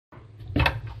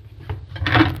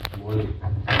morning.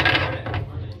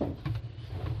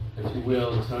 If you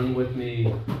will, turn with me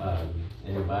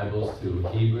in your Bibles to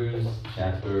Hebrews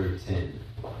chapter 10.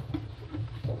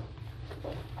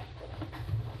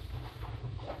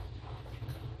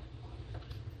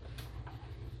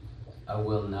 I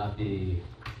will not be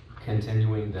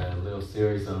continuing the little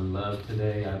series on love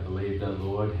today. I believe the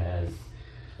Lord has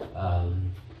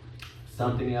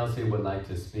something else He would like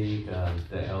to speak.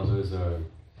 The elders are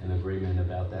in agreement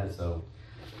about that. So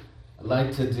I'd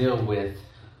like to deal with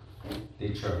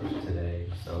the church today.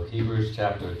 So Hebrews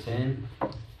chapter 10,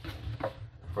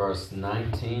 verse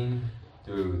 19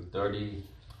 through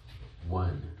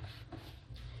 31.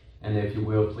 And if you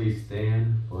will, please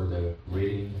stand for the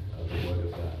reading of the Word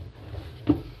of God.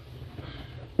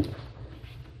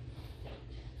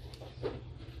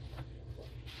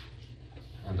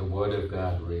 And the Word of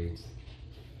God reads,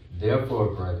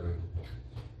 "Therefore, brethren,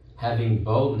 having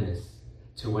boldness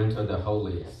to enter the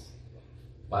holiest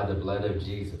by the blood of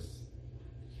Jesus,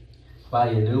 by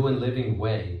a new and living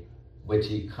way which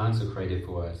He consecrated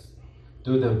for us,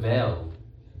 through the veil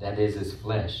that is His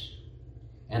flesh,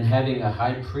 and having a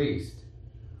high priest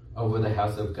over the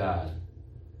house of God,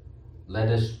 let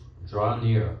us draw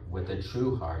near with a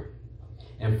true heart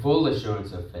and full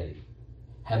assurance of faith,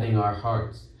 having our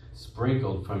hearts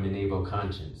sprinkled from an evil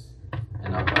conscience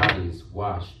and our bodies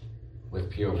washed with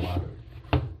pure water.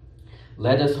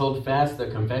 Let us hold fast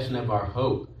the confession of our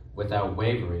hope without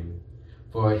wavering,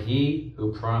 for He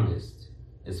who promised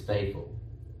is faithful.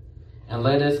 And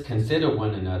let us consider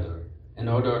one another in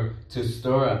order to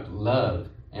stir up love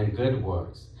and good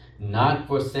works, not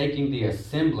forsaking the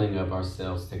assembling of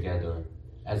ourselves together,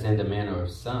 as in the manner of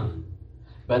some,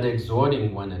 but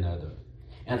exhorting one another,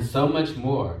 and so much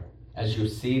more as you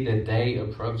see the day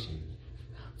approaching.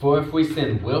 For if we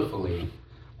sin willfully,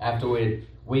 after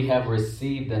we have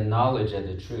received the knowledge of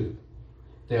the truth,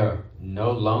 there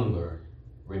no longer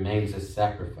remains a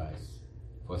sacrifice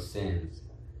for sins,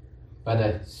 but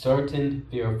a certain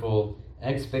fearful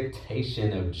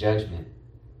expectation of judgment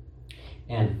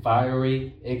and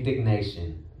fiery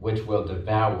indignation which will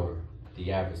devour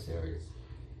the adversaries.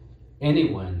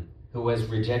 Anyone who has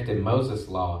rejected Moses'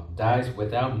 law dies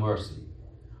without mercy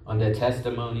on the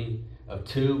testimony of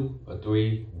 2 or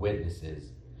 3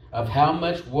 witnesses. Of how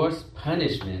much worse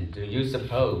punishment do you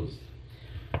suppose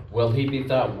will he be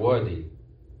thought worthy,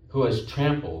 who has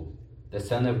trampled the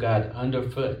Son of God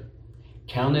underfoot,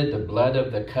 counted the blood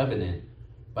of the covenant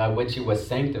by which he was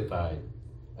sanctified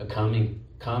a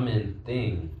common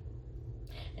thing,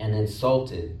 and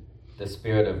insulted the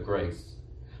Spirit of grace?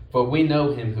 For we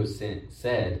know him who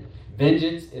said,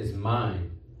 'Vengeance is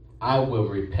mine, I will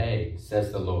repay,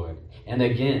 says the Lord.' And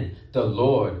again, the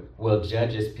Lord will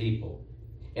judge his people.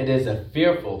 It is a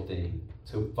fearful thing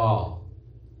to fall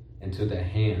into the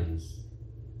hands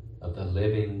of the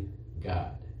living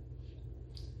God."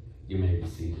 You may be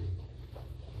seated.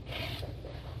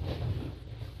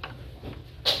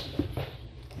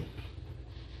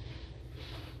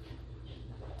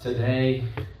 Today,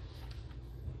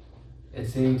 it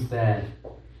seems that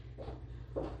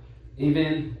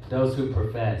even those who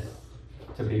profess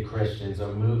to be Christians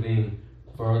are moving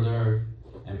further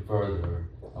and further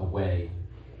away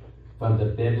from the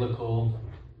biblical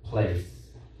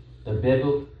place, the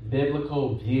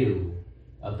biblical view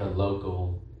of the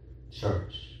local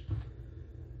church.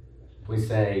 We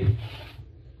say,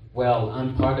 well,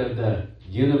 I'm part of the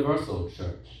universal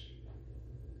church.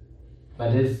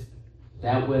 But is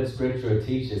that what Scripture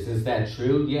teaches? Is that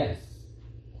true? Yes.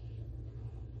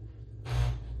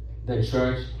 The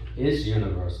church is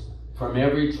universal, from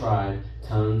every tribe,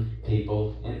 tongue,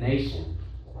 people, and nation.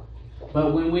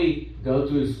 But when we go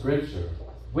through Scripture,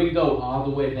 we go all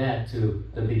the way back to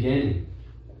the beginning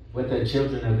with the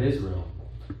children of Israel.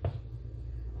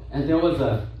 And there was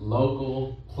a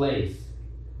local place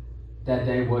that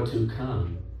they were to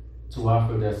come to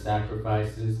offer their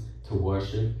sacrifices, to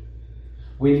worship.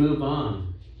 We move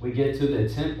on, we get to the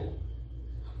temple.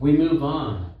 We move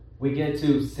on, we get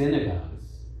to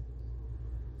synagogues.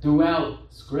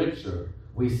 Throughout Scripture,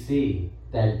 we see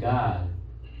that God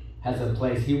has a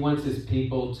place. He wants his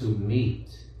people to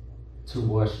meet, to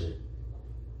worship.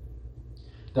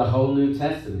 The whole New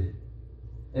Testament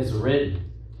is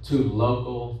written to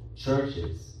local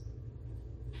churches.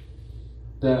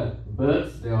 The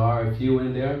books, there are a few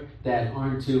in there that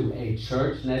aren't to a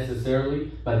church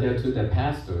necessarily, but they're to the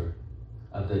pastor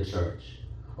of the church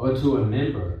or to a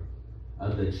member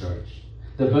of the church.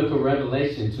 The book of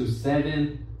Revelation to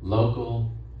 7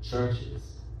 local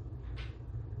churches.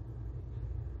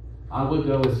 I would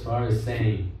go as far as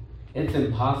saying it's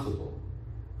impossible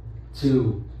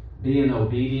to be an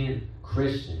obedient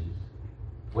Christian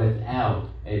without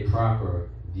a proper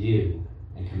view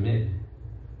and commitment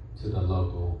to the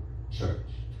local church.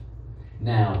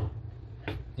 Now,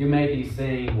 you may be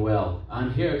saying, well,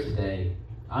 I'm here today.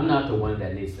 I'm not the one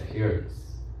that needs to hear this.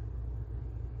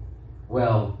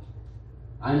 Well,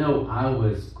 I know I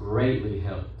was greatly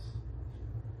helped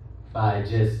by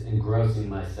just engrossing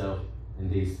myself in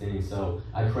these things. So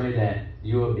I pray that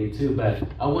you will be too. But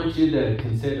I want you to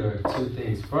consider two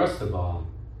things. First of all,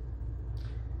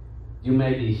 you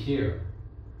may be here,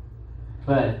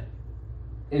 but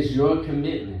is your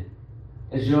commitment,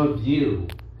 is your view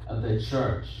of the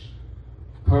church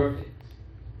perfect?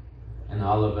 And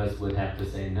all of us would have to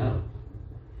say no.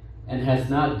 And has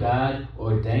not God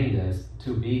ordained us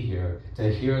to be here,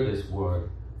 to hear this word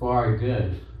for our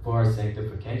good, for our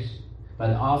sanctification?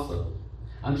 But also,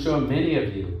 I'm sure many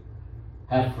of you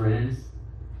have friends,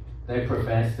 they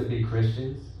profess to be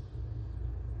Christians,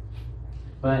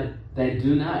 but they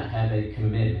do not have a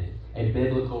commitment, a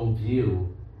biblical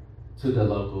view to the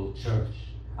local church.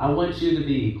 I want you to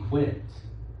be equipped.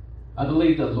 I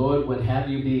believe the Lord would have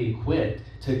you be equipped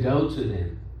to go to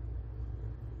them,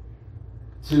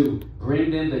 to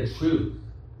bring them the truth.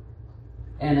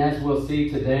 And as we'll see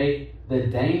today, the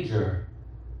danger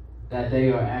that they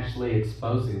are actually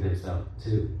exposing themselves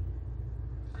to.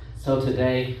 So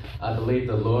today, I believe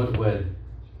the Lord would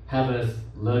have us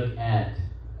look at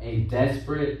a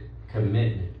desperate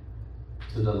commitment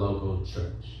to the local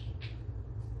church.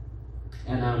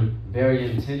 And I'm very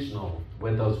intentional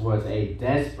with those words, a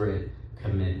desperate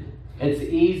commitment. It's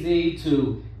easy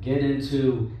to get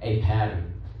into a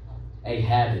pattern, a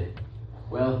habit.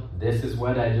 Well, this is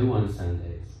what I do on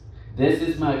Sundays. This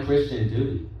is my Christian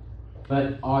duty.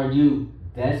 But are you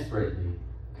desperately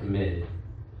committed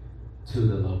to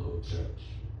the local church?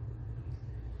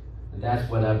 And that's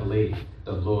what I believe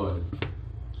the Lord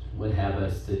would have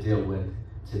us to deal with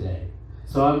today.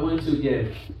 So I want to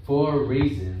give 4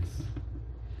 reasons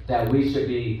that we should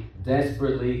be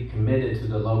desperately committed to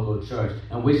the local church.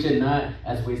 And we should not,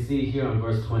 as we see here in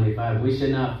verse 25, we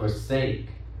should not forsake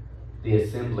the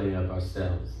assembling of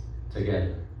ourselves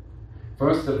together.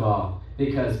 First of all,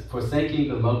 because forsaking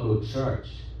the local church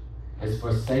is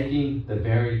forsaking the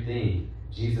very thing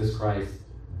Jesus Christ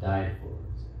died for.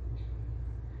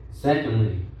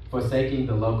 Secondly, forsaking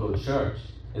the local church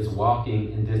is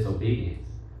walking in disobedience.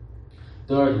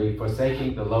 Thirdly,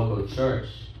 forsaking the local church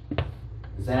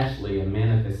is actually a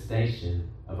manifestation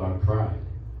of our pride.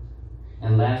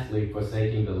 And lastly,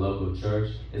 forsaking the local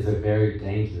church is a very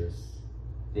dangerous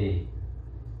thing.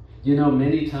 You know,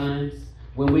 many times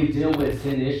when we deal with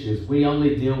sin issues, we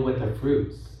only deal with the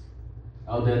fruits.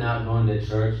 Oh, they're not going to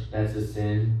church, that's a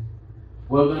sin.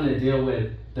 We're going to deal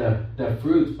with the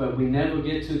fruits, but we never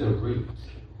get to the root.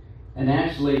 And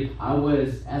actually,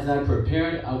 as I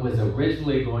prepared, I was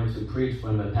originally going to preach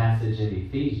from a passage in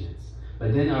Ephesians.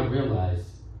 But then I realized,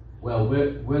 well,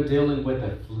 we're dealing with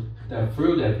the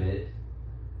fruit of it,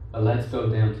 but let's go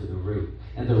down to the root.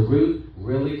 And the root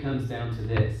really comes down to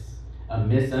this: a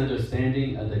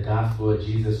misunderstanding of the gospel of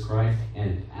Jesus Christ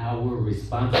and our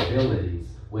responsibilities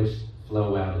which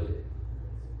flow out of it.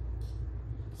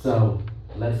 So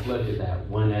let's look at that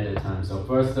one at a time. So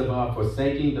first of all,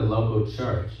 forsaking the local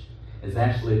church is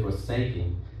actually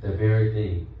forsaking the very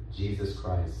thing Jesus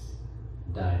Christ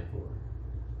died for.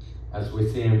 As we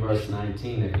see in verse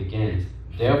 19, it begins,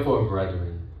 "Therefore,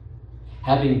 brethren,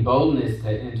 having boldness to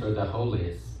enter the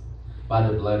holiest by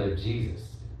the blood of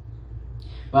Jesus,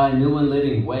 by a new and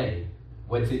living way,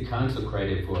 which he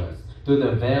consecrated for us, through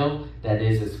the veil that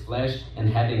is his flesh, and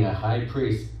having a high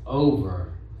priest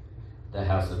over the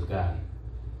house of God."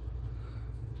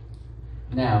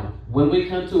 Now, when we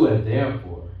come to a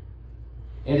therefore,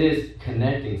 it is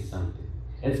connecting something.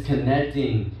 It's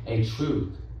connecting a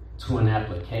truth to an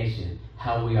application,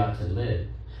 how we ought to live.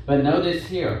 But notice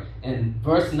here, in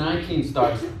verse 19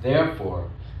 starts therefore,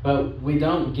 but we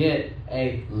don't get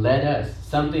a let us,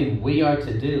 something we are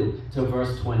to do, till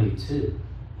verse 22.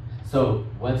 So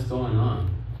what's going on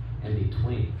in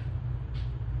between?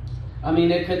 I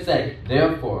mean, it could say,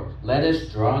 therefore, let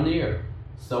us draw near,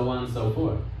 so on and so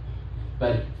forth.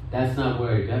 But that's not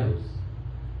where it goes.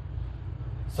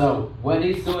 So what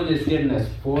he's doing is giving us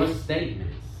 4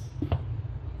 statements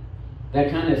that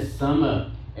kind of sum up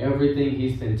everything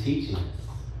he's been teaching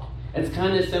us. It's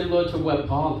kind of similar to what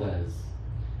Paul does.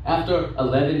 After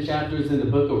 11 chapters in the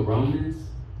book of Romans,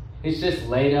 he's just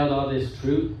laid out all this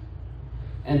truth.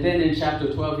 And then in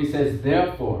chapter 12, he says,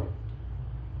 therefore,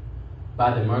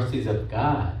 by the mercies of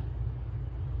God,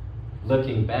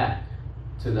 looking back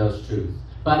to those truths,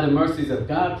 by the mercies of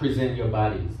God, present your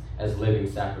bodies as living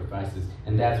sacrifices.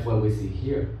 And that's what we see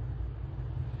here.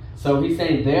 So he's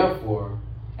saying, therefore,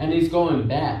 And he's going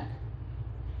back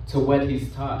to what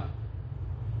he's taught.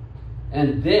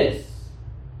 And this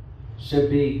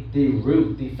should be the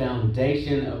root, the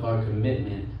foundation of our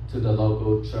commitment to the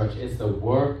local church. It's the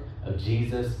work of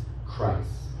Jesus Christ.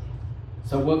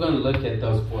 So we're going to look at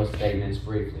those 4 statements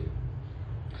briefly.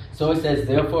 So it says,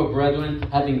 therefore, brethren,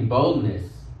 having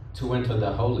boldness to enter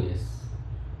the holiest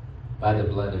by the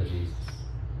blood of Jesus.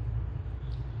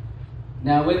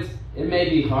 Now, it may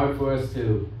be hard for us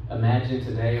to imagine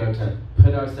today or to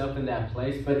put ourselves in that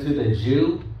place, but to the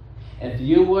Jew, if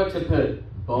you were to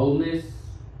put boldness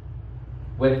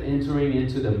with entering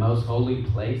into the most holy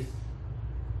place,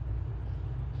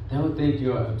 they would think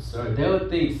you're absurd. They would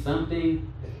think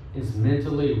something is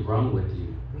mentally wrong with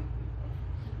you.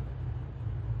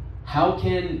 How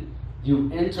can you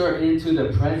enter into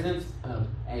the presence of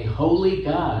a holy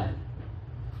God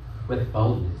with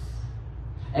boldness?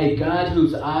 A God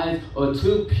whose eyes are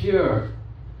too pure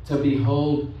to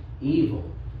behold evil.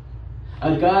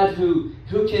 A God who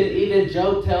can, even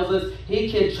Job tells us,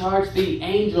 he can charge the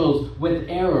angels with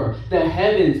error. The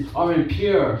heavens are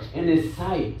impure in his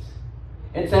sight.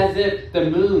 It's as if the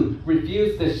moon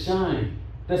refused to shine.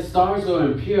 The stars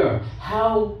are impure.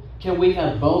 How can we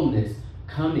have boldness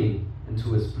coming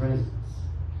into his presence?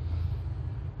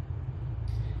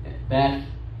 Back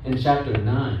in chapter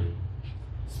 9,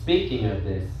 speaking of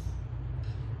this,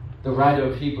 the writer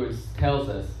of Hebrews tells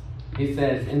us, he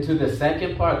says, into the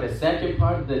second part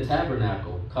of the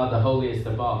tabernacle, called the holiest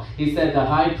of all, he said the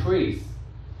high priest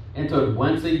entered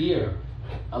once a year,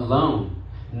 alone,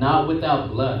 not without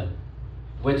blood,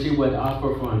 which he would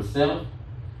offer for himself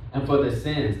and for the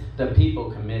sins the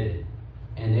people committed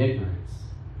in ignorance.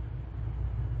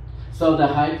 So the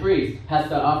high priest has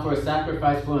to offer a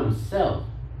sacrifice for himself.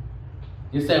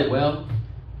 You said, well,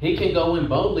 he can go in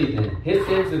boldly then. His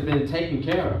sins have been taken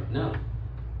care of. No.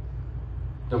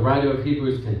 The writer of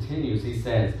Hebrews continues. He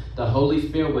says, the Holy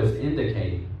Spirit was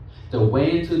indicating the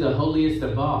way into the holiest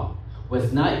of all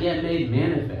was not yet made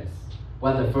manifest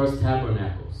while the first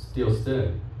tabernacle still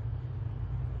stood.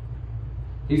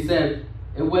 He said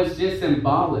it was just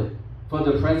symbolic for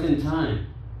the present time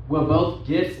where both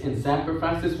gifts and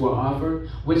sacrifices were offered,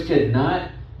 which could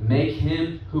not make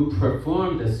him who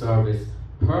performed the service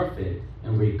perfect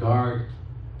in regard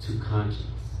to conscience.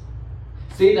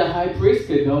 See, the high priest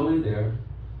could go in there.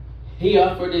 He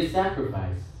offered his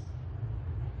sacrifice,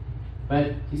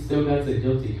 but he still got a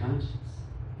guilty conscience.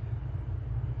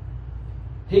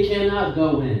 He cannot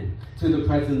go in to the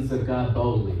presence of God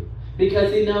boldly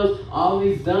because he knows all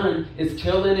he's done is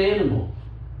kill an animal.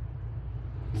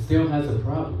 He still has a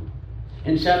problem.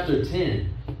 In chapter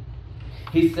 10,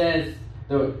 he says,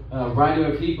 the writer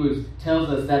of Hebrews tells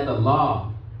us that the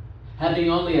law,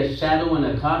 having only a shadow and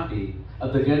a copy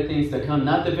of the good things to come,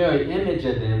 not the very image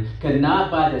of them, could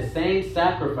not by the same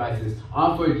sacrifices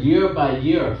offered year by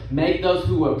year make those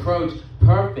who approach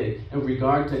perfect in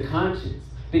regard to conscience.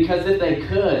 Because if they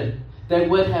could, they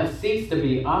would have ceased to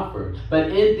be offered. But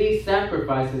in these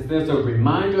sacrifices, there's a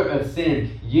reminder of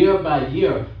sin year by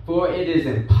year, for it is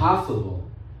impossible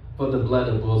for the blood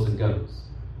of bulls and goats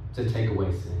to take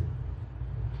away sin.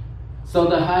 So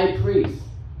the high priest,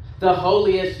 the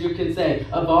holiest, you can say,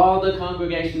 of all the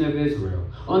congregation of Israel,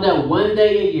 on that one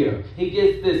day a year, he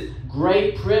gets this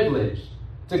great privilege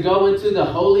to go into the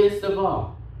holiest of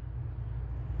all.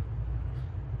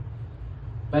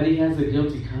 But he has a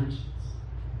guilty conscience.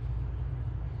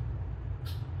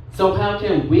 So how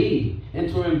can we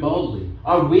enter in boldly?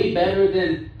 Are we better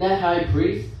than that high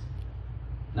priest?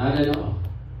 Not at all.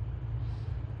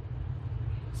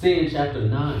 See, in chapter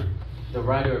 9, the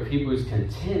writer of Hebrews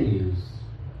continues,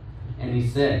 and he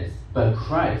says, but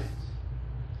Christ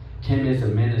came as a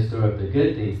minister of the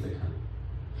good things to come,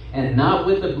 and not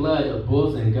with the blood of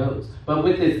bulls and goats, but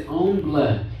with his own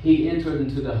blood he entered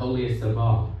into the holiest of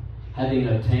all, having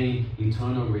obtained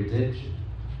eternal redemption.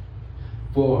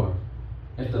 For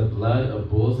if the blood of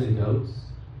bulls and goats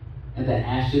and the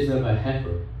ashes of a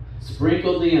heifer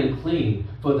sprinkle the unclean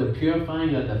for the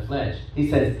purifying of the flesh, he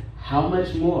says, how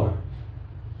much more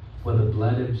for the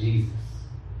blood of Jesus,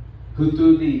 who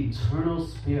through the eternal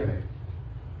Spirit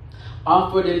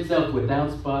offered himself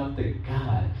without spot to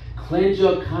God, cleanse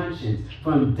your conscience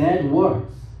from dead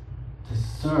works to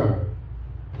serve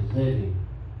the living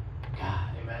God.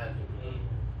 Amen.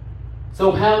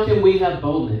 So how can we have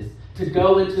boldness to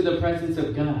go into the presence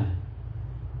of God?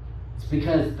 It's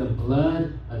because the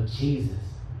blood of Jesus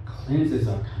cleanses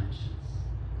our conscience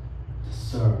to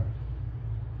serve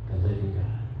the living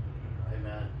God.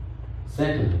 Amen.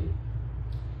 Secondly,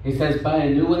 he says, by a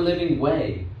new and living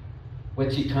way,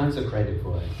 which he consecrated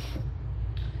for us.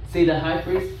 See, the high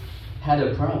priest had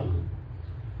a problem.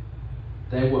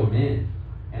 they were men,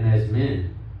 and as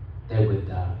men, they would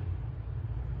die.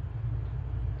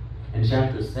 In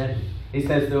chapter 7, he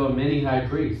says there were many high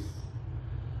priests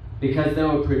because they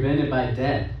were prevented by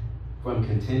death from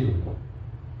continuing.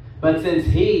 But since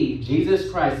he, Jesus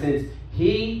Christ, since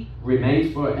he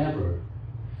remains forever,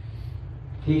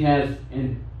 he has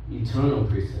an eternal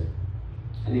priesthood.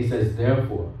 And he says,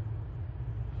 therefore,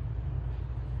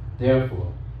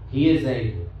 he is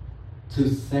able to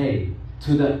save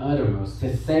to the uttermost,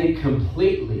 to save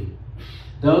completely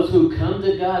those who come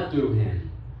to God through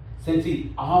him, since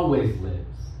he always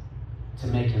lives to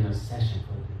make an intercession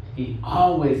for them. He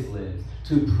always lives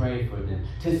to pray for them,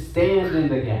 to stand in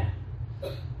the gap.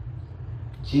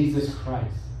 Jesus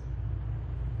Christ.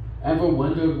 Ever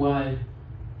wondered why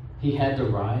he had to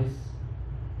rise?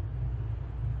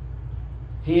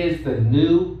 He is the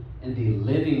new and the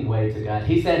living way to God.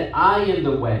 He said, I am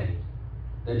the way,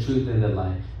 the truth, and the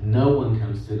life. No one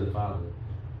comes to the Father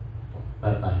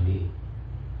but by me.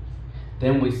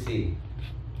 Then we see,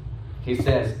 he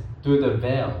says, through the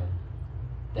veil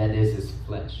that is his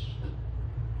flesh.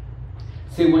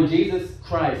 See, when Jesus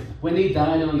Christ, when he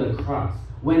died on the cross,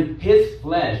 when his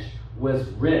flesh was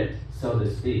ripped, so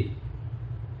to speak,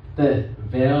 the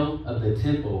veil of the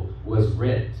temple was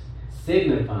ripped,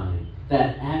 signifying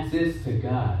that access to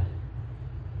God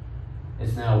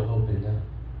is now opened up.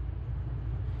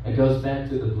 It goes back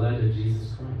to the blood of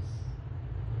Jesus Christ.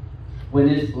 When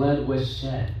his blood was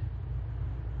shed,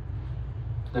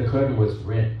 the curtain was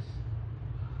ripped,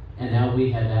 and now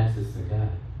we have access to God.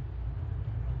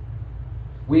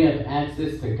 We have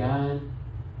access to God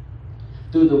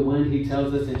through the one he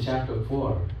tells us in chapter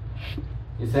 4.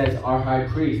 It says, our high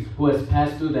priest who has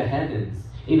passed through the heavens,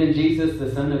 even Jesus,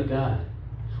 the Son of God.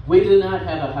 We do not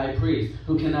have a high priest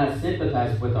who cannot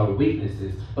sympathize with our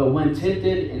weaknesses, but when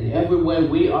tempted in every way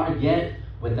we are yet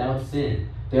without sin.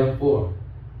 Therefore,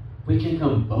 we can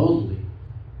come boldly,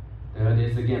 there it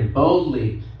is again,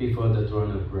 boldly before the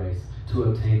throne of grace to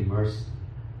obtain mercy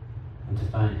and to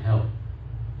find help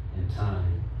in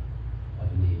time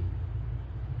of need.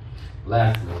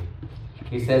 Lastly,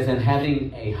 he says, and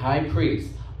having a high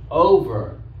priest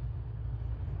over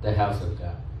the house of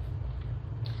God.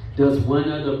 There's one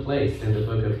other place in the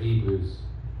book of Hebrews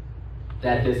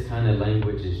that this kind of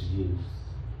language is used.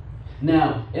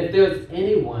 Now, if there's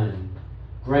anyone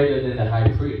greater than the high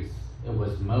priest, it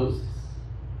was Moses.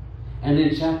 And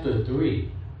in chapter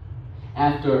 3,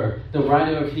 after the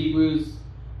writer of Hebrews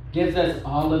gives us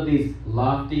all of these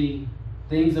lofty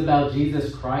things about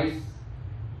Jesus Christ,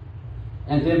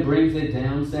 and then brings it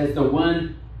down, says the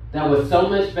one that was so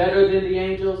much better than the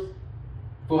angels,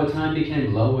 for a time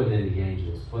became lower than the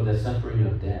angels for the suffering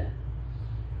of death.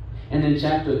 And in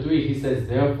chapter 3, he says,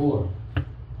 therefore,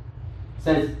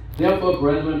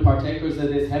 brethren, partakers of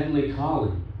this heavenly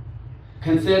calling,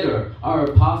 consider our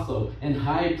apostle and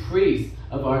high priest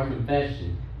of our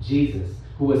confession, Jesus,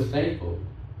 who was faithful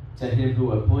to him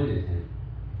who appointed him,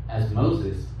 as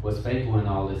Moses was faithful in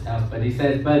all his house. But he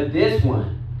says, but this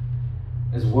one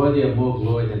is worthy of more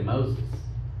glory than Moses,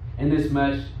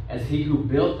 inasmuch as he who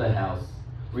built the house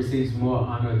receives more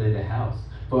honor than the house.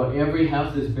 For every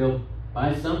house is built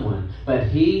by someone, but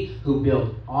he who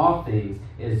built all things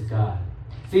is God.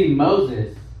 See,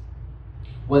 Moses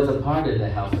was a part of the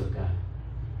house of God.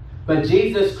 But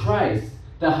Jesus Christ,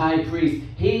 the high priest,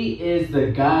 he is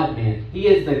the God-man. He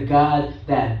is the God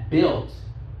that built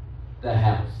the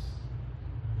house.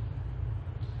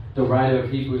 The writer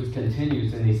of Hebrews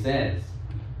continues and he says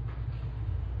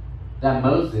that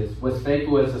Moses was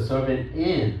faithful as a servant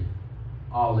in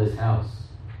all his house,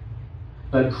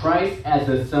 but Christ as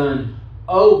a son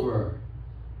over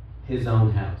his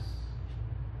own house.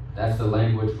 That's the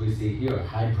language we see here.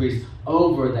 High priest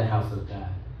over the house of God.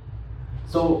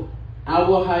 So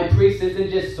our high priest isn't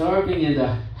just serving in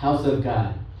the house of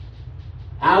God.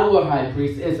 Our high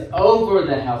priest is over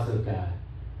the house of God.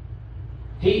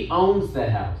 He owns the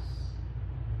house.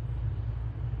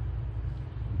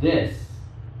 This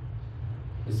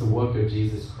is the work of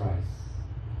Jesus Christ.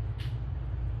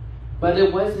 But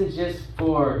it wasn't just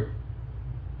for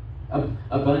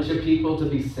a bunch of people to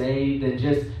be saved and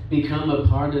just become a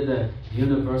part of the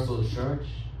universal church.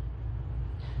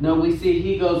 No, we see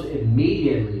he goes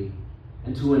immediately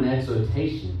into an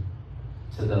exhortation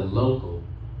to the local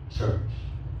church.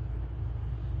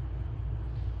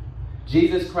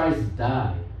 Jesus Christ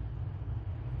died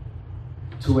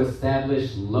to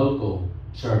establish local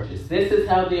churches. This is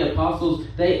how the apostles,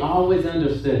 they always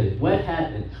understood it. What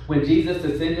happened when Jesus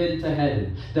ascended into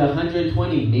heaven? The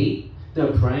 120 meet,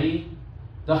 they're praying.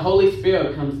 The Holy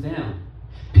Spirit comes down.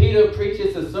 Peter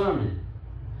preaches a sermon.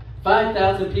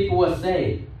 5,000 people were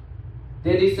saved.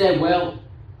 Then he said, well,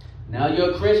 now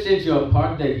you're Christians, you're a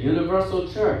part of the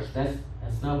universal church. That's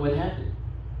not what happened.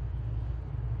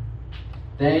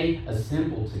 They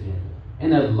assembled together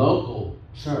in a local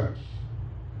church,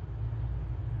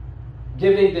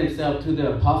 giving themselves to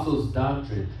the apostles'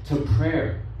 doctrine, to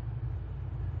prayer,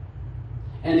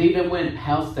 and even went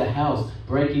house to house,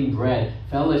 breaking bread,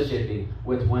 fellowshipping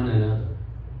with one another.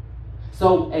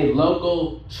 So a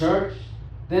local church,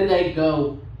 then they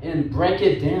go and break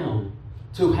it down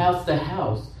to house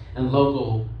and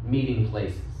local meeting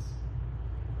places.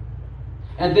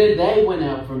 And then they went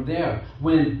out from there.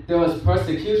 When there was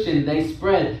persecution, they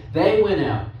spread. They went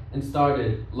out and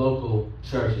started local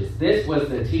churches. This was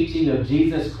the teaching of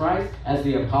Jesus Christ as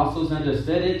the apostles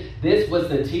understood it. This was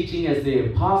the teaching as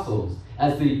the apostles,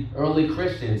 as the early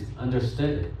Christians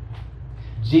understood it.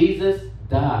 Jesus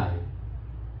died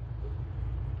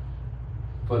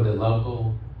for the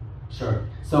local church.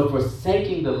 So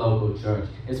forsaking the local church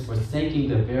is forsaking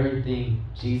the very thing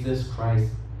Jesus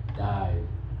Christ died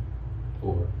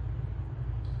for.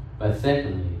 But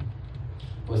secondly,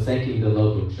 forsaking the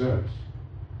local church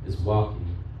is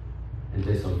walking in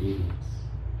disobedience.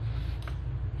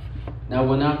 Now,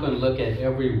 we're not going to look at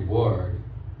every word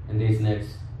in these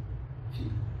next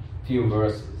few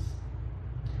verses.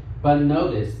 But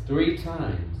notice 3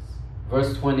 times,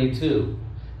 verse 22,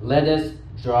 let us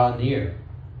draw near.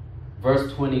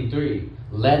 Verse 23,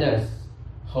 let us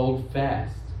hold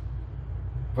fast.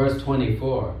 Verse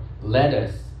 24, let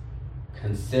us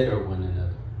consider one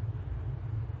another.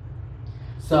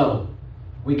 So,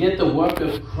 we get the work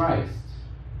of Christ,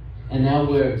 and now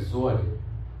we're exhorted.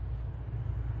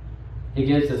 He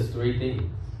gives us 3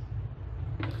 things.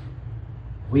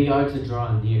 We are to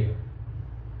draw near.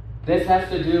 This has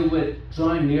to do with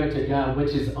drawing near to God,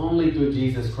 which is only through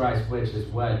Jesus Christ, which is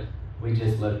what we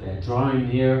just looked at. Drawing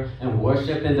near and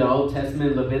worship in the Old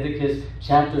Testament, Leviticus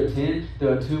chapter 10,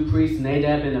 there are 2 priests,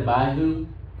 Nadab and Abihu.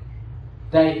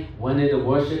 They wanted to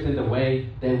worship in the way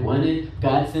they wanted.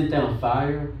 God sent down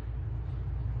fire.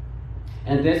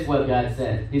 And this is what God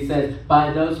says. He says,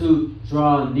 by those who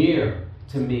draw near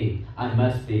to me, I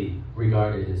must be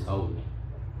regarded as holy.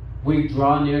 We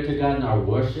draw near to God in our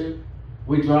worship.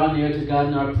 We draw near to God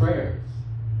in our prayers.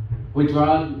 We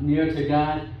draw near to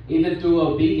God even through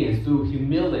obedience, through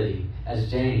humility, as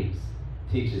James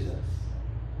teaches us.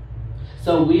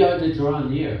 So we are to draw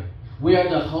near. We are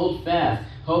to hold fast.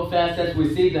 Hold fast as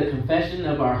we see the confession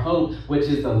of our hope, which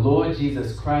is the Lord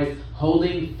Jesus Christ,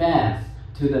 holding fast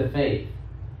to the faith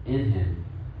in Him.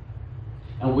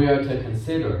 And we are to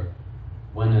consider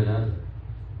one another.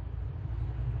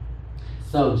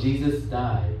 So Jesus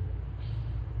died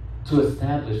to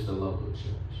establish the local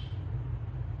church.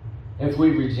 If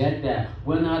we reject that,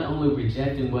 we're not only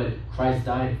rejecting what Christ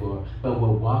died for, but we're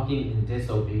walking in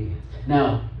disobedience.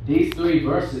 Now, these 3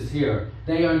 verses here,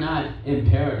 they are not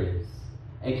imperatives,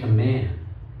 a command.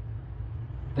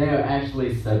 They are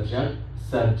actually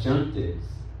subjunctives.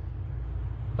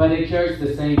 But it carries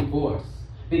the same force,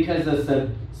 because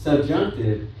a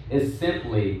subjunctive is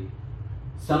simply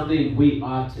something we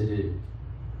ought to do.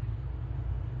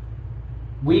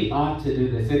 We ought to do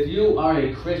this. If you are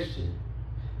a Christian,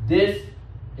 this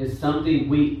is something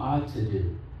we ought to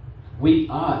do. We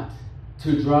ought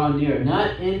to draw near,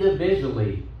 not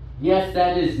individually. Yes,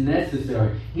 that is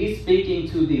necessary. He's speaking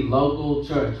to the local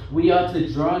church. We ought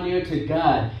to draw near to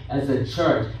God as a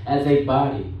church, as a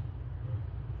body.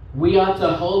 We ought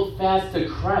to hold fast to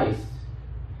Christ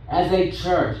as a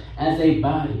church, as a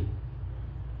body.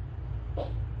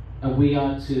 And we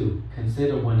ought to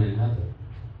consider one another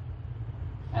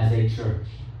as a church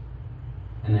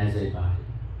and as a body.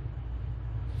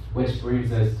 Which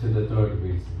brings us to the 3rd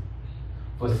reason.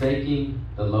 Forsaking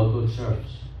the local church.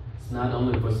 It's not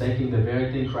only forsaking the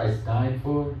very thing Christ died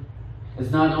for.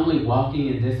 It's not only walking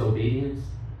in disobedience,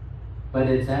 but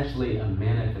it's actually a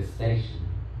manifestation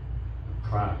of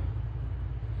pride.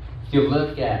 If you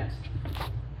look at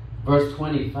verse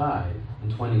 25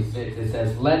 and 26, it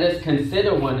says, let us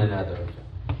consider one another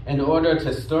in order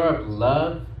to stir up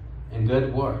love and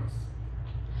good works,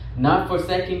 not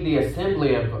forsaking the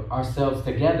assembly of ourselves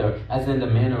together, as in the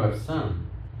manner of some,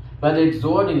 but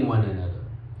exhorting one another,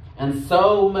 and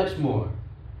so much more,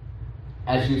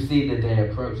 as you see the day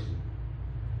approaching.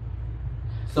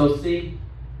 So see,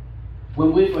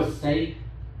 when we forsake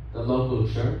the local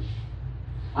church,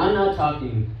 I'm not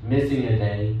talking missing a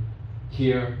day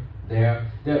here, there.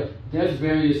 There's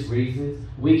various reasons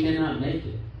we cannot make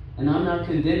it. And I'm not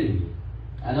condemning you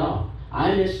at all.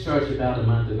 I missed church about a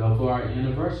month ago for our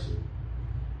anniversary.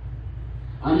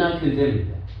 I'm not condemning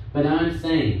that. But I'm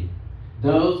saying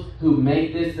Those who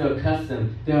make this their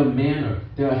custom, their manner,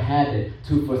 their habit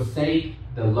to forsake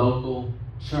the local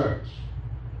church.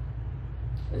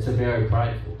 It's a very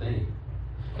prideful thing.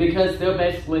 Because they're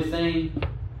basically saying,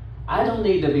 I don't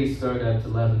need to be stirred up to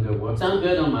love and good works. I'm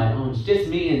good on my own. It's just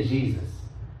me and Jesus.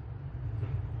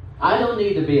 I don't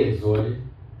need to be exhorted.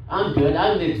 I'm good.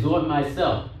 I can exhort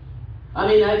myself. I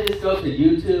mean, I just go to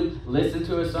YouTube, listen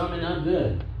to a sermon, I'm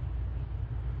good.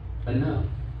 But no,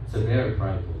 it's a very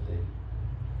prideful thing.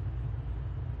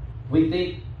 We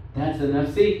think that's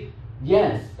enough. See,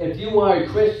 yes, if you are a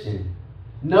Christian,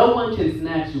 no one can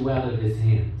snatch you out of his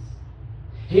hands.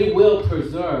 He will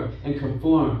preserve and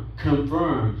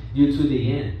confirm you to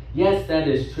the end. Yes, that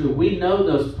is true. We know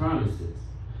those promises.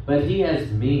 But he has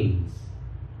means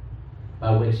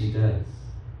by which he does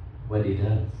what he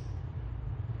does.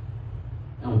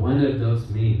 And one of those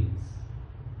means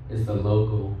is the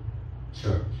local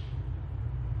church.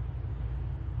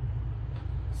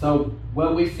 So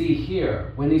what we see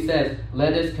here, when he says,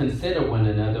 let us consider one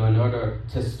another in order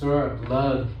to stir up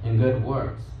love and good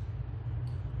works.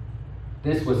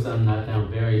 This was something I found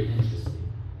very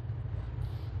interesting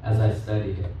as I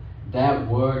studied it. That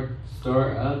word,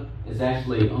 stir up, is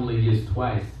actually only used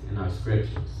twice in our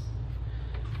scriptures.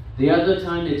 The other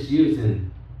time it's used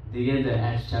in the end of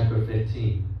Acts chapter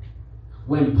 15,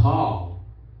 when Paul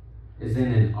is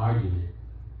in an argument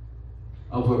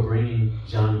over bringing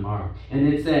John Mark.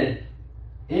 And it said,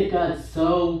 it got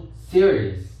so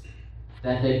serious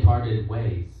that they parted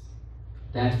ways.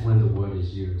 That's when the word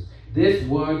is used. This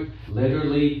word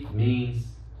literally means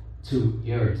to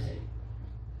irritate,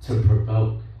 to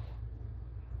provoke.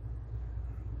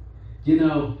 You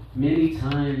know, many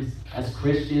times as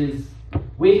Christians,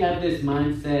 we have this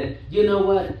mindset, you know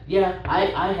what? Yeah,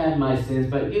 I have my sins,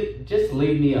 but you just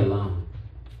leave me alone.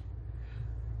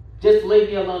 Just leave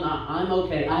me alone. I'm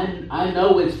okay. I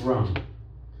know it's wrong.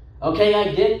 Okay,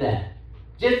 I get that.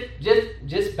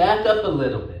 Just back up a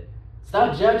little bit.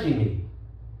 Stop judging me.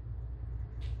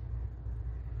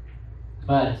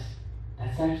 But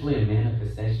that's actually a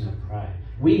manifestation of pride.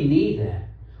 We need that.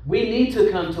 We need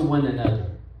to come to one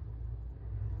another.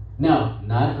 Now,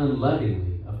 not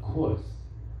unlovingly, of course.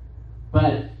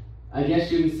 But I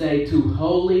guess you can say to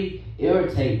wholly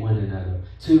irritate one another.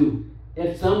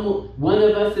 If one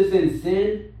of us is in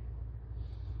sin,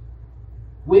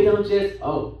 we don't just,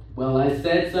 I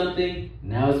said something,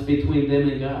 now it's between them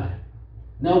and God.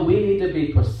 No, we need to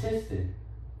be persistent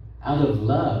out of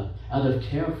love, out of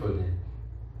care for them.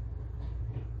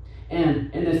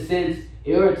 And in a sense,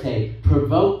 irritate,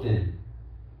 provoke them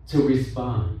to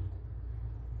respond.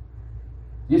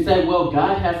 You say, well,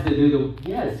 God has to do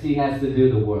yes, he has to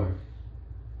do the work.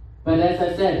 But as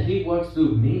I said, he works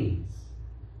through means.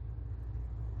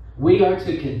 We are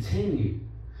to continue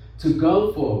to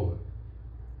go forward.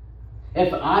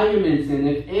 If I am in sin,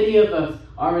 if any of us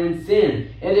are in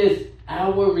sin, it is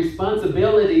our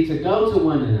responsibility to go to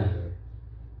one another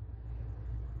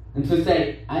and to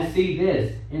say, I see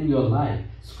this in your life.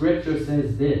 Scripture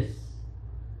says this.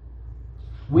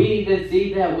 We even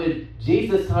see that with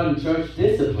Jesus taught in church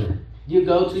discipline. You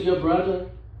go to your brother.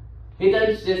 He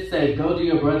doesn't just say, go to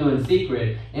your brother in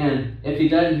secret. And if he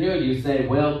doesn't hear you, say,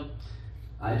 well,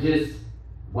 I just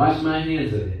wash my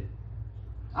hands of it.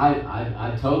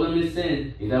 I told him his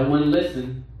sin. He doesn't want to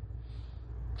listen.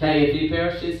 Okay, if he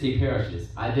perishes, he perishes.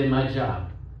 I did my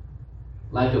job.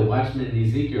 Like the watchman in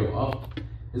Ezekiel,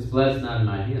 his blood's not in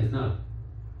my hands. No.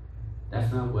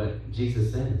 That's not what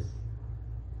Jesus says.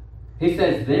 He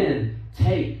says, then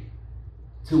take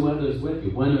 2 others with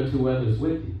you, 1 or 2 others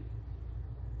with you.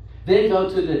 Then go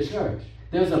to the church.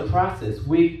 There's a process.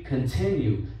 We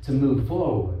continue to move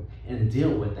forward and deal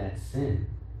with that sin.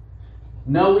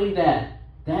 Knowing that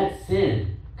that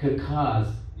sin could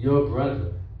cause your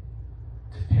brother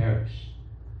to perish,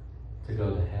 to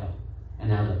go to hell.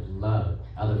 And out of love,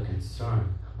 out of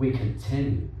concern, we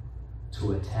continue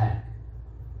to attack.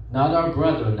 Not our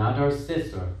brother, not our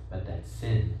sister, but that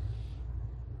sin.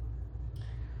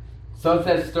 So it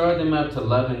says, stir them up to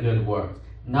love and good works,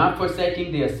 not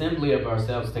forsaking the assembly of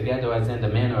ourselves together as in the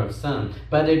manner of some,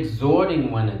 but exhorting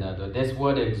one another. This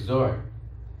word exhort,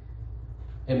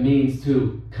 it means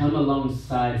to come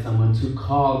alongside someone, to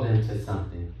call them to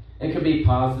something. It could be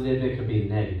positive, it could be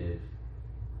negative.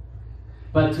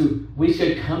 But we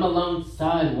should come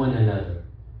alongside one another.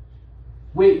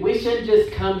 We shouldn't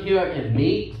just come here and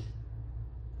meet,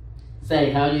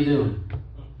 say, how you doing?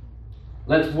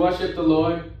 Let's worship the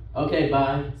Lord. Okay,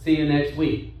 bye. See you next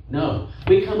week. No,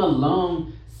 we come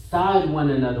alongside one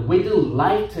another. We do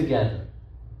life together,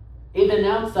 even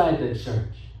outside the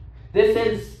church. This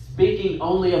is speaking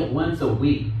only of once a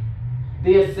week,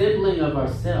 the assembling of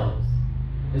ourselves.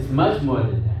 It's much more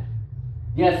than that.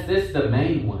 Yes, this is the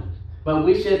main one. But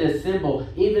we should assemble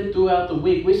even throughout the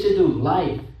week. We should do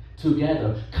life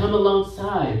together. Come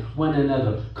alongside one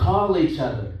another. Call each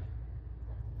other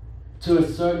to a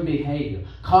certain behavior.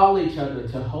 Call each other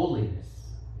to holiness.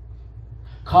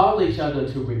 Call each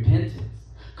other to repentance.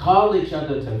 Call each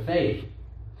other to faith.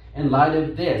 In light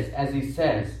of this, as he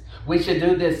says, we should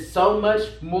do this so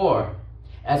much more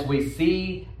as we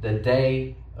see the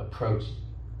day approaching.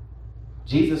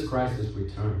 Jesus Christ's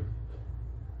return.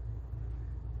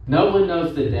 No one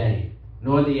knows the day,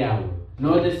 nor the hour,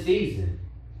 nor the season,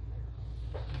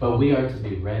 but we are to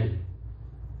be ready.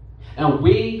 And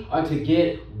we are to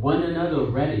get one another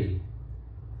ready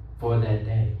for that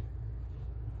day.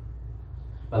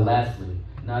 But lastly,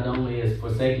 not only is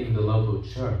forsaking the local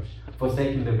church,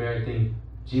 forsaking the very thing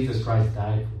Jesus Christ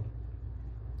died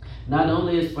for. Not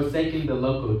only is forsaking the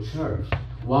local church,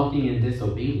 walking in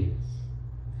disobedience.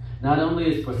 Not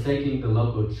only is forsaking the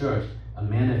local church a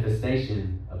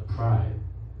manifestation of pride,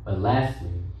 but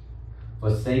lastly,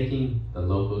 forsaking the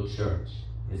local church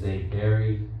is a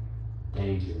very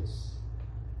dangerous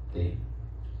thing.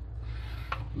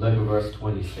 Look at verse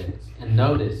 26. And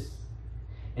notice,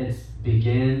 it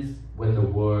begins with the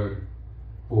word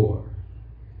for.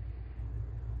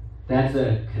 That's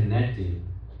a connecting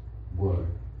word.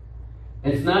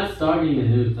 It's not starting a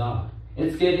new thought.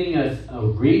 It's giving us a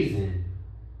reason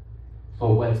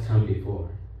for what's come before.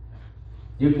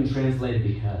 You can translate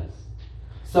because.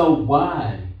 So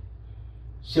why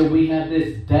should we have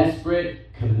this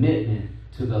desperate commitment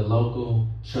to the local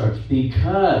church?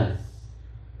 Because,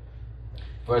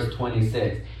 verse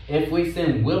 26, if we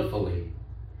sin willfully,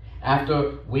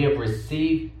 after we have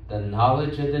received the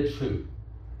knowledge of the truth.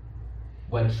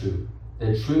 What truth?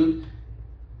 The truth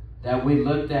that we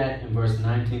looked at in verse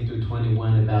 19 through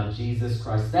 21 about Jesus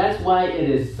Christ. That's why it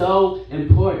is so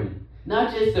important.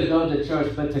 Not just to go to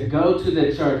church, but to go to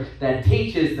the church that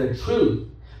teaches the truth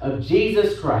of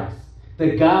Jesus Christ,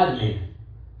 the God-man.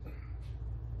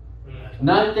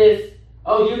 Not this,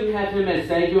 oh, you can have him as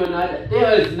Savior or not.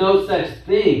 There is no such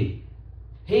thing.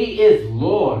 He is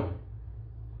Lord.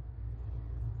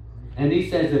 And he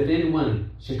says, if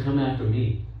anyone should come after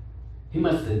me, he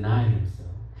must deny himself.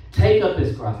 Take up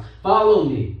his cross. Follow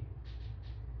me.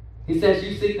 He says,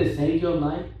 you seek to save your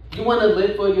life? You want to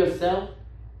live for yourself?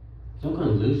 You're going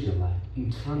to lose your life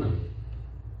eternally.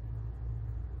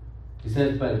 He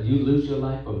says, but you lose your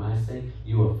life for my sake,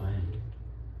 you will find it.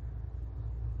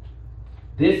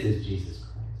 This is Jesus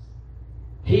Christ.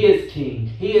 He is King.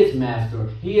 He is Master.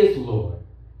 He is Lord.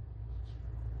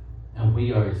 And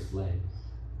we are his slaves.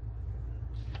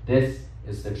 This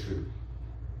is the truth.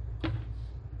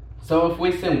 So if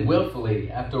we sin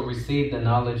willfully after we receive the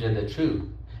knowledge of the truth,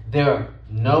 there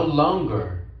no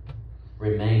longer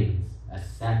remains a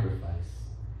sacrifice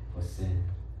for sin.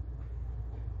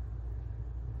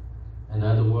 In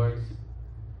other words,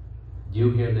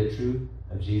 you hear the truth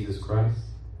of Jesus Christ.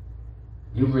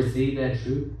 You receive that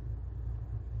truth.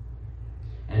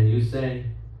 And you say,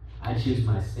 I choose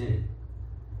my sin.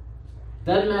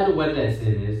 Doesn't matter what that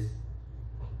sin is.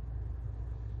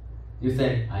 You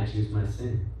say, I choose my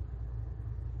sin.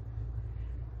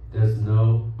 There's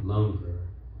no longer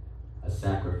a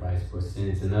sacrifice for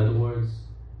sins. In other words,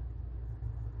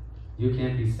 you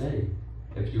can't be saved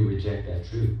if you reject that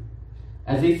truth.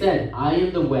 As he said, I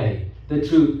am the way, the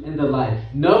truth, and the life.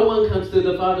 No one comes to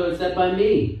the Father except by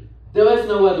me. There is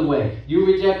no other way. You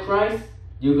reject Christ,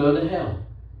 you go to hell.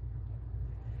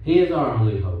 He is our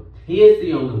only hope. He is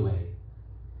the only way.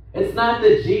 It's not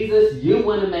the Jesus you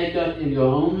want to make up in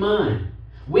your own mind.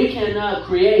 We cannot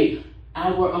create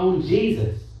our own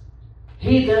Jesus.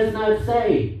 He does not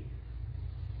save.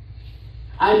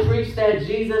 I preached that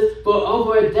Jesus for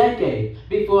over a decade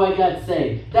before I got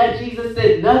saved. That Jesus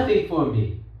did nothing for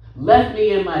me. Left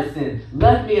me in my sin.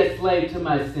 Left me a slave to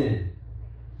my sin.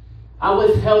 I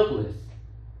was helpless.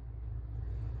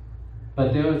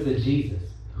 But there was a Jesus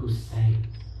who saves.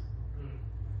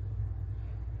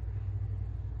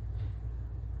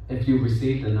 If you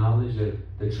receive the knowledge of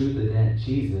the truth of that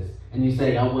Jesus, and you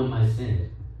say, I want my sin,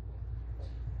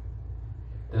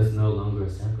 there's no longer a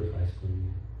sacrifice for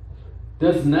you.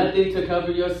 There's nothing to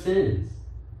cover your sins.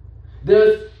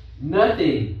 There's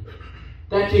nothing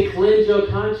that can cleanse your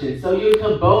conscience so you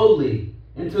come boldly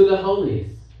into the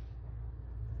holiest.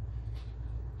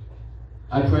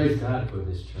 I praise God for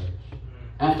this church.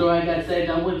 After I got saved,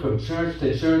 I went from church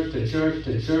to church to church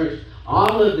to church.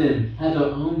 All of them had their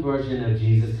own version of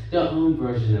Jesus, their own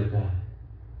version of God.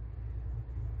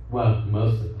 Well,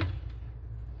 most of them.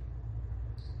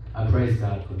 I praise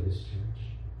God for this church.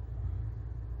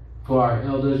 For our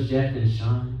elders, Jeff and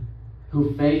Sean,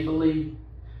 who faithfully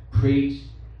preach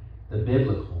the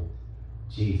biblical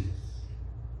Jesus.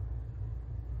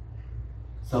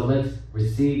 So let's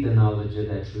receive the knowledge of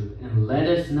that truth and let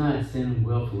us not sin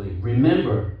willfully.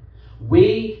 Remember,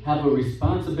 we have a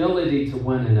responsibility to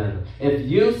one another. If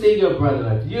you see your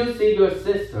brother, if you see your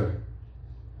sister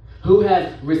who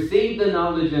has received the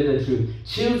knowledge of the truth,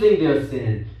 choosing their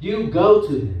sin, you go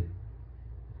to them.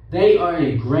 They are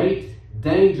in great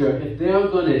danger. If they're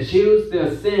going to choose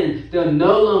their sin, there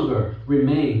no longer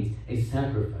remains a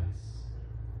sacrifice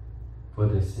for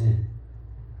their sin.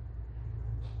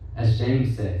 As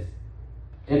James says,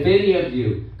 if any of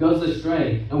you goes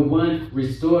astray and one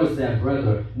restores that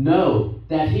brother, know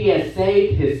that he has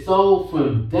saved his soul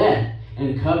from death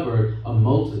and covered a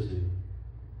multitude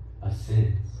of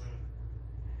sins.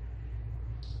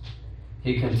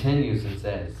 He continues and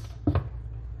says,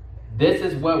 this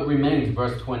is what remains,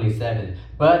 verse 27,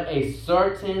 but a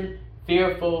certain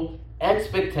fearful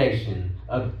expectation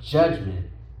of judgment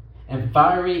and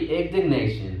fiery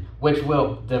indignation which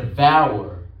will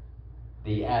devour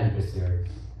the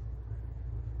adversaries.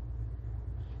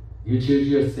 You choose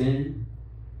your sin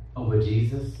over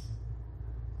Jesus,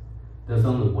 there's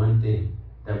only one thing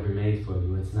that remains for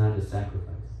you. It's not a sacrifice.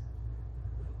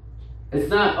 It's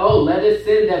not, let us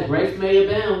sin that grace may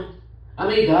abound. I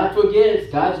mean, God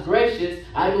forgives. God's gracious.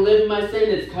 I can live in my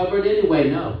sin. It's covered anyway.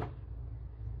 No.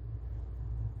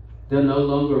 There no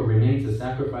longer remains a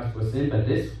sacrifice for sin, but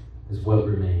this is what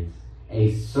remains.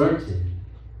 A certain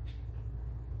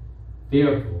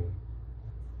fearful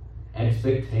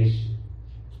expectation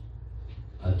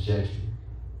of judgment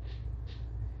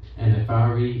and a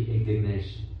fiery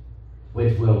indignation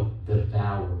which will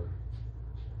devour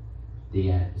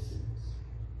the adversaries.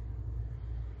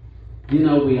 You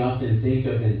know, we often think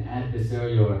of an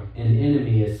adversary or an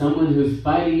enemy as someone who's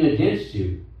fighting against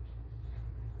you.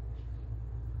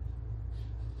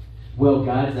 Well,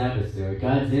 God's adversary,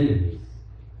 God's enemies,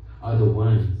 are the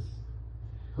ones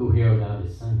who hear about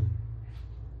His Son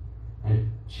and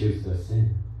choose their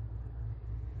sin.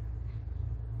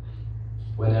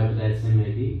 Whatever that sin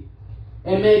may be.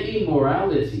 It may be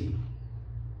morality.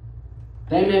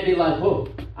 They may be like,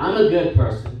 I'm a good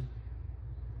person.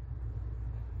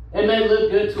 It may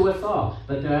look good to us all,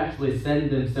 but they're actually setting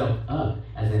themselves up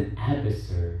as an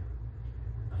adversary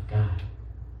of God.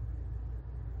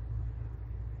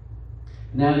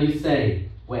 Now you say,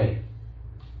 wait,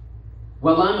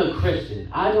 well, I'm a Christian.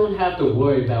 I don't have to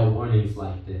worry about warnings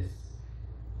like this.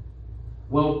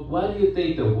 Well, why do you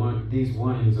think these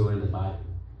warnings are in the Bible?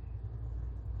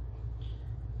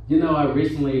 You know, I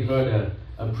recently heard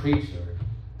a preacher,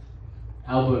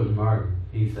 Albert Martin.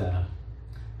 He's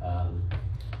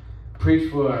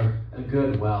preached for a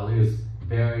good while. He was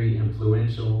very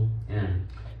influential. And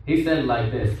he said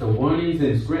like this: the warnings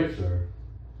in Scripture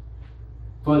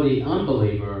for the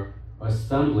unbeliever are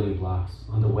stumbling blocks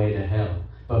on the way to hell.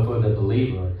 But for the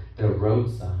believer, they're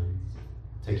road signs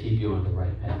to keep you on the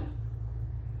right path.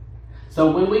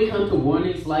 So when we come to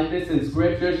warnings like this in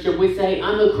Scripture, should we say,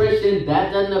 I'm a Christian,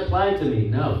 that doesn't apply to me?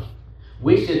 No.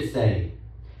 We should say,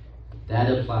 that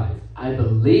applies. I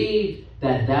believe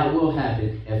that will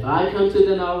happen. If I come to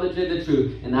the knowledge of the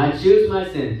truth and I choose my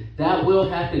sin, that will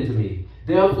happen to me.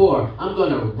 Therefore, I'm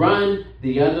going to run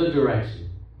the other direction.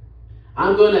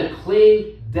 I'm going to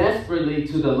cling desperately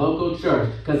to the local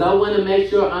church because I want to make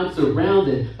sure I'm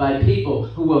surrounded by people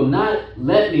who will not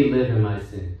let me live in my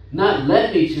sin, not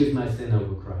let me choose my sin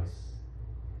over Christ.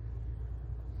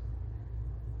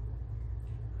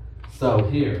 So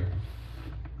here,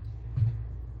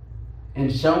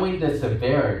 in showing the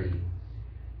severity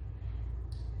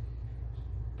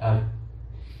of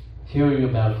hearing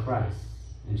about Christ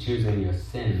and choosing your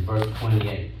sin, verse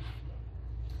 28.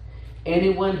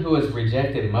 Anyone who has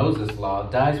rejected Moses' law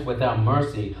dies without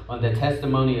mercy on the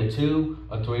testimony of 2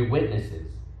 or 3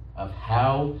 witnesses. Of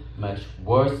how much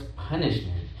worse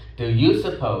punishment do you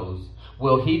suppose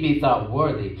will he be thought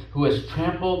worthy who has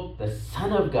trampled the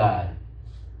Son of God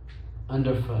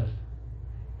underfoot,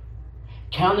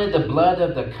 counted the blood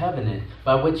of the covenant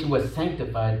by which he was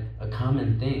sanctified a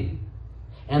common thing,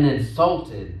 and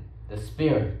insulted the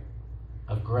Spirit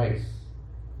of grace?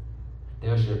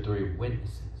 There's your 3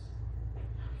 witnesses.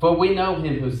 For we know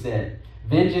him who said,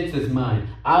 vengeance is mine,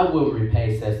 I will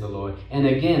repay, says the Lord. And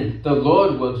again, the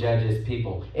Lord will judge his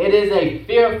people. It is a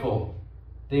fearful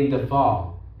thing to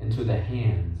fall into the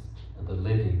hands of the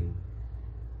living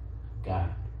God.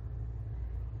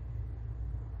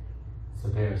 So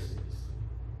very seriously.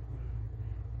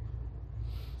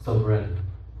 So brethren,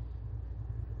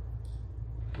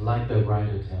 like the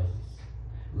writer tells us,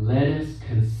 let us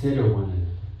consider one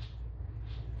another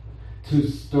to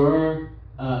stir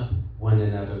up one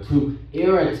another, to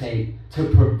irritate, to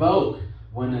provoke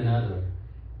one another,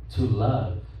 to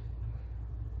love,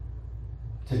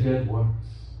 to good works.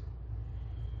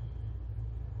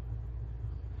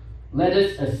 Let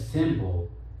us assemble,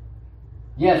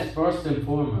 yes, first and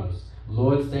foremost,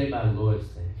 Lord's Day by Lord's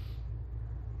Day,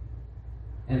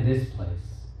 in this place.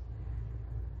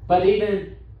 But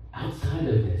even outside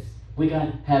of this, we got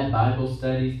to have Bible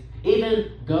studies,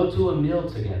 even go to a meal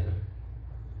together.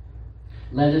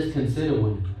 Let us consider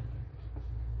one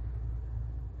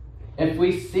another. If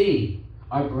we see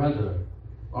our brother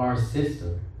or our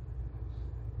sister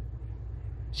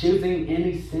choosing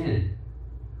any sin,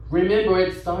 remember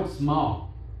it starts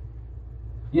small.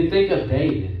 You think of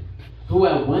David, who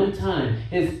at one time,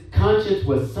 his conscience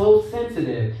was so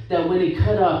sensitive that when he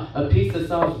cut off a piece of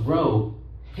Saul's robe,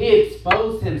 he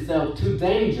exposed himself to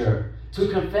danger to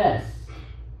confess.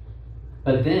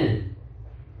 But then,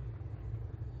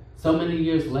 so many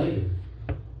years later,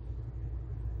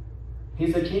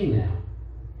 he's a king now.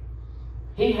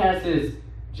 He has his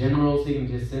generals he can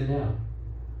just send out.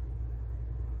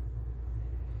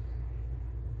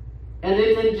 And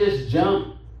it didn't just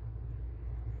jump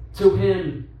to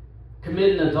him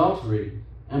committing adultery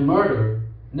and murder.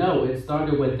 No, it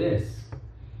started with this.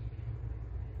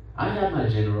 I have my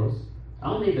generals. I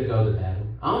don't need to go to battle.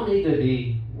 I don't need to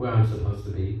be where I'm supposed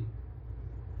to be.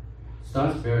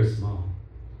 Starts very small.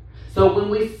 So when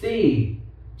we see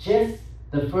just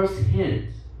the first hint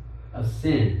of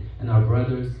sin in our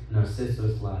brothers and our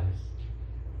sisters' lives,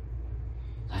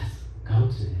 let's go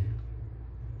to them.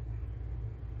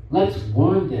 Let's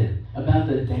warn them about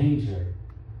the danger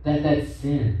that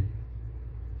sin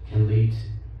can lead to.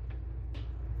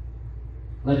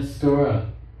 Let's stir up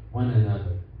one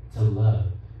another to love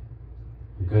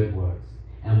and good works,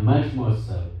 and much more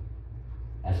so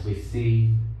as we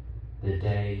see the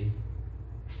day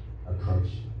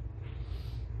approaching.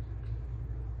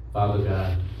 Father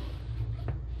God,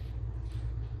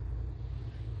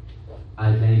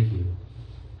 I thank you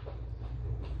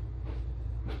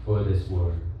for this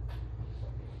word,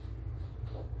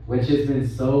 which has been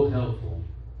so helpful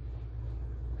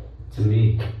to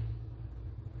me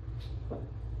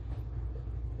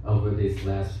over these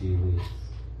last few weeks.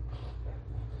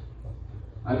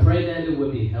 I pray that it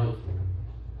would be helpful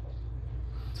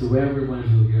to everyone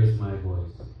who hears my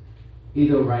voice,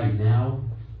 either right now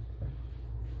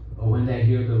or when they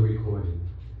hear the recording.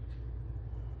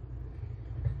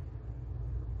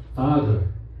 Father,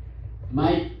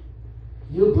 might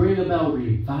you bring about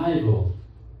revival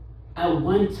at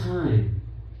one time.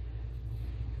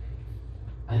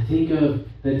 I think of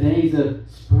the days of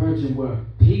Spurgeon where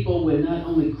people would not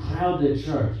only crowd the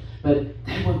church, but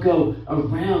they would go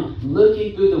around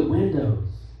looking through the windows,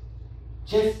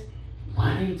 just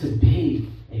wanting to be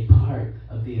a part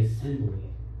of the assembly.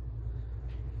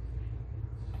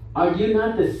 Are you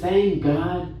not the same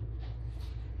God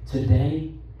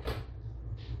today?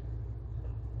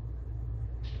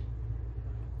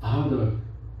 Father,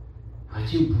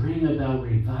 would you bring about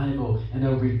revival and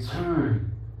a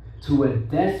return to a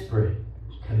desperate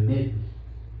commitment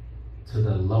to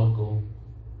the local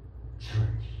church?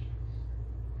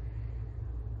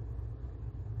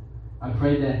 I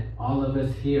pray that all of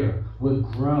us here would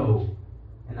grow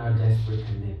in our desperate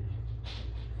commitment.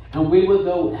 And we would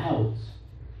go out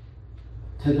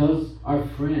to those, our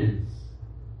friends,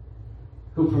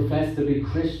 who profess to be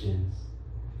Christians,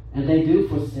 and they do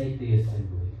forsake the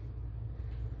assembly.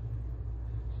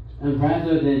 And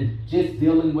rather than just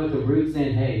dealing with the root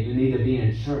saying, hey, you need to be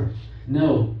in church,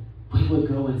 no, we would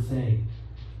go and say,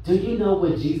 do you know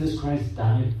what Jesus Christ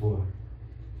died for?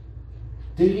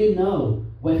 Do you know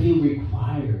what he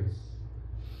requires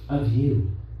of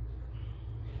you?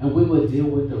 And we would deal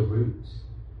with the root.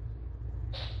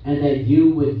 And that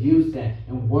you would use that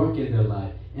and work in their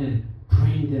life and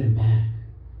bring them back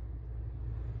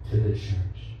to the church.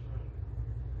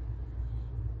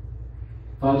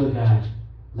 Father God,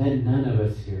 let none of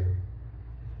us here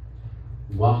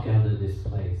walk out of this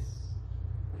place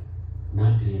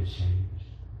not being changed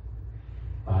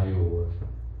by your word.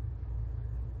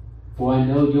 For I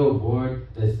know your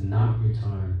word does not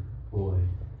return void.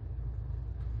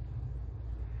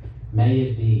 May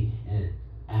it be an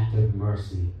act of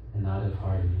mercy and not of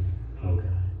hardening, oh God.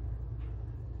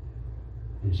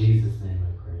 In Jesus' name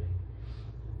I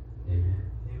pray. Amen.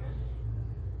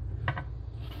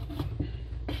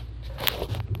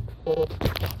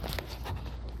 Amen.